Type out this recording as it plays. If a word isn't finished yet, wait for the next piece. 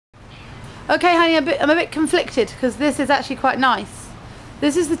Okay, honey, I'm a bit conflicted because this is actually quite nice.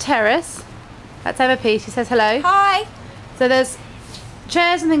 This is the terrace. That's Emma P. She says hello. Hi. So there's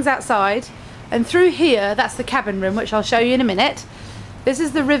chairs and things outside, and through here, that's the cabin room, which I'll show you in a minute. This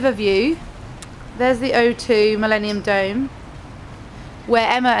is the river view. There's the O2 Millennium Dome, where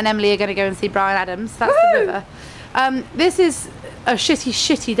Emma and Emily are going to go and see Bryan Adams. That's the river. This is a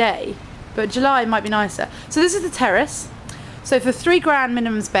shitty day, but July might be nicer. So this is the terrace. So for £3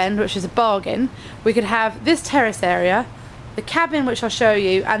 minimum spend, which is a bargain, we could have this terrace area, the cabin, which I'll show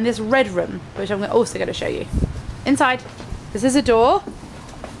you, and this red room, which I'm also going to show you. Inside, this is a door.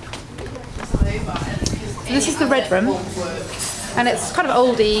 So this is the red room, and it's kind of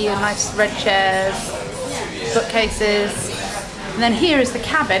oldie, and nice red chairs, bookcases, and then here is the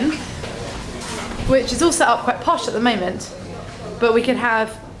cabin, which is all set up quite posh at the moment, but we could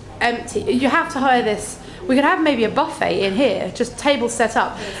have empty. You have to hire this. We could have maybe a buffet in here, just tables set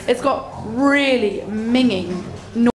up. It's got really minging